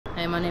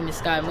my name is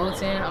Skye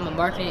Moten. I'm a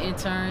marketing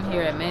intern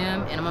here at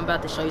MAM, and I'm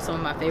about to show you some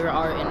of my favorite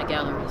art in the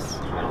galleries.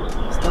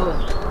 Let's go.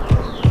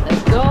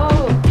 Let's go.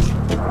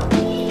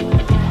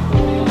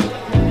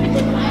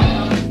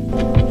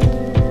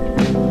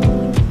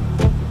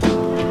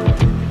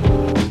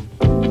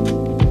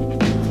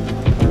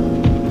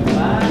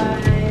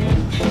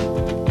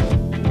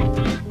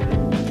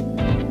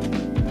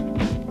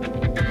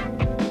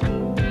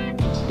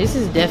 This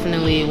is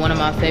definitely one of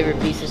my favorite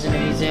pieces in the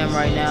museum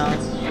right now.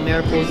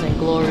 Miracles and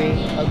Glory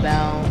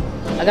Abound.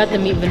 I got to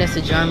meet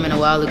Vanessa German a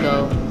while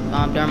ago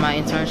during my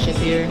internship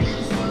here,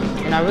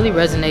 and I really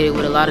resonated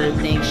with a lot of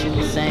the things she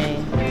was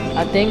saying.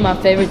 I think my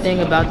favorite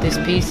thing about this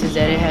piece is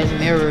that it has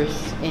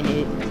mirrors in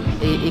it.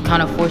 It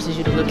kind of forces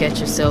you to look at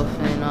yourself,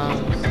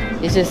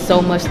 and it's just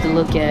so much to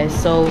look at.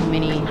 So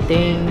many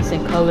things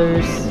and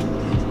colors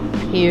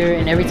here,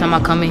 and every time I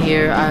come in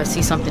here, I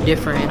see something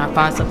different and I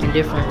find something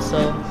different.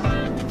 So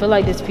I feel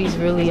like this piece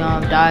really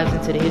dives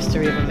into the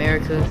history of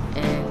America,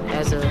 and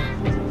as a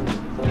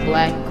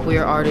Black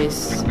queer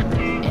artist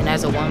and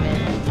as a woman,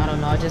 I don't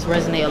know, I just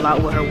resonate a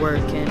lot with her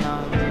work. And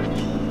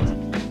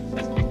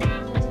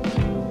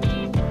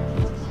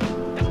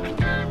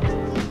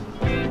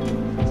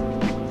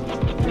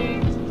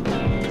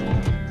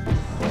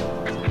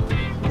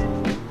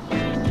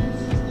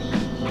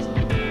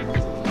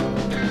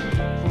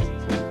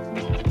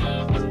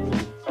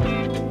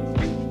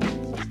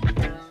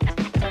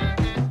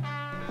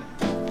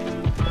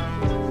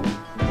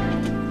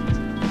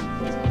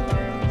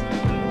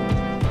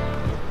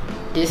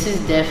this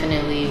is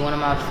definitely one of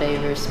my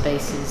favorite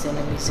spaces in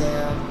the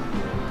museum,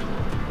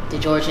 the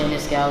Georgia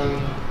Innes Gallery.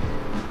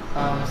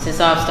 Since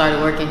I've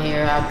started working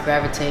here, I've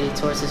gravitated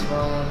towards this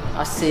room.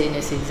 I sit in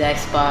this exact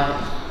spot.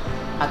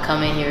 I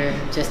come in here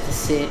just to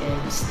sit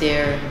and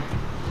stare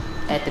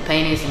at the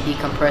paintings and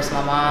decompress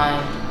my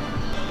mind.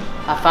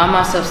 I find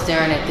myself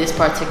staring at this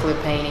particular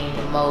painting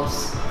the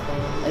most.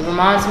 It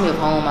reminds me of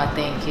home, I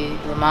think. It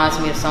reminds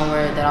me of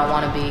somewhere that I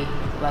want to be.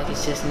 Like,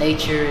 it's just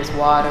nature, it's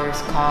water,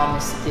 it's calm,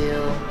 it's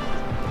still.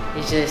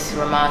 It just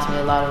reminds me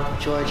a lot of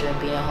Georgia and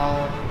being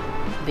home,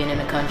 being in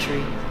the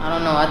country. I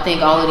don't know, I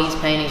think all of these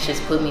paintings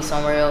just put me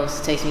somewhere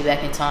else, takes me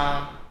back in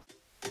time.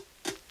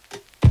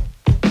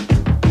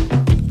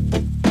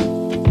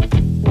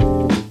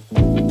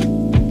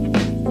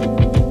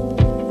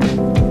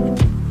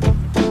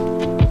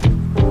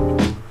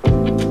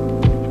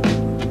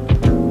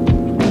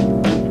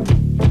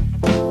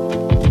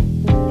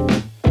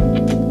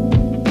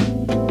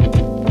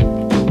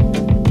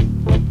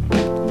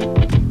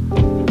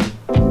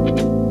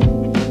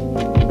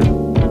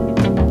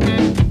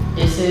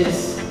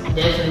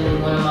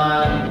 Definitely one of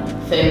my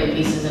favorite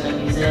pieces in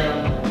the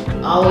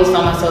museum. I always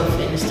find myself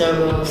in the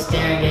struggle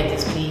staring at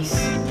this piece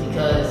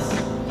because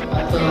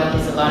I feel like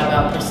it's a lot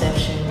about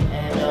perception,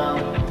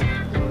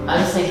 and I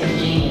just think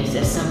it's genius,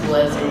 as simple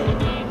as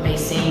it may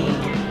seem.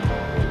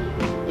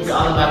 It's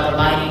all about the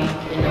lighting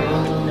in the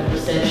room, the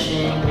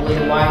perception, the way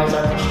the wires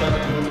are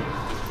constructed,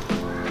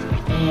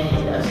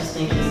 and I just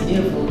think it's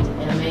beautiful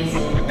and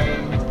amazing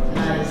and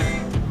nice.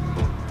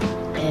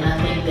 And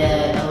I think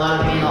that a lot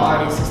of being an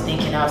artist is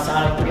thinking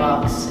outside of the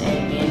box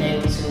and being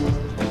able to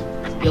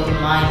be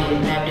open-minded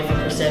and have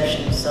different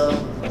perceptions. So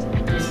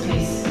this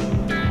piece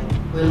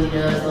really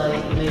does,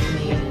 like, it makes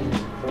me,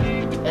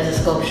 as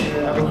a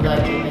sculpture, I really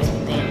like it. It makes me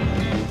think.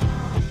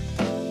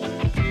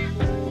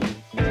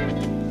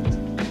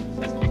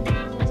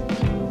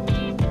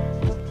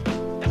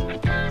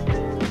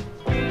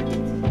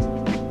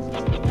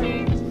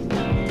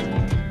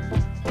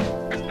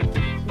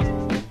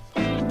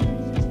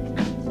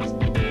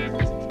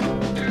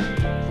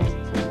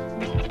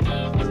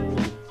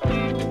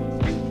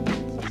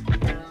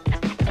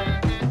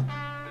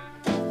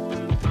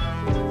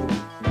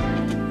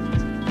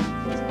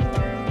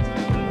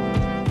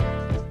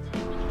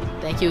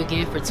 Thank you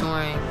again for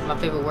touring my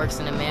favorite works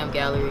in the MAM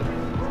Gallery.